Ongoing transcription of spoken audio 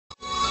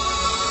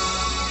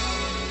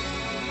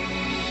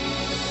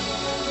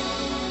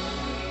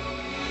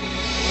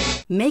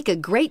Make a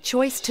great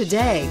choice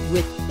today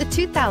with the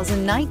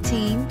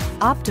 2019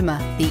 Optima.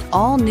 The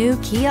all-new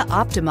Kia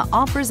Optima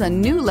offers a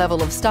new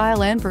level of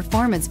style and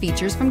performance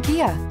features from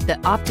Kia. The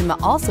Optima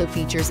also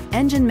features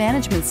engine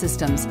management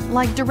systems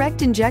like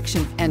direct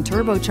injection and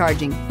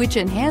turbocharging, which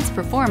enhance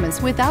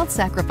performance without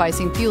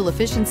sacrificing fuel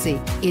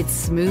efficiency. Its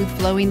smooth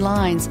flowing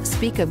lines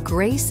speak of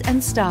grace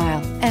and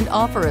style and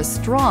offer a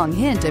strong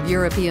hint of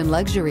European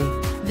luxury.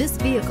 This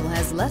vehicle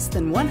has less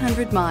than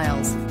 100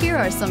 miles. Here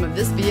are some of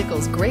this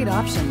vehicle's great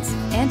options: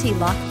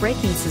 anti-lock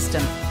braking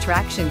system,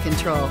 traction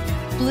control,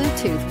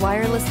 Bluetooth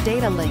wireless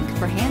data link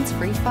for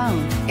hands-free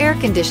phone, air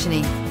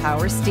conditioning,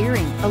 power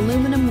steering,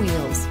 aluminum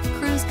wheels,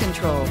 cruise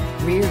control,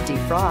 rear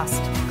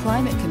defrost,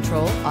 climate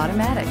control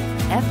automatic,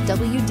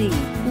 FWD.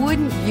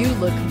 Wouldn't you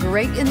look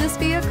great in this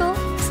vehicle?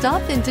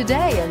 Stop in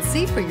today and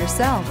see for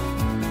yourself.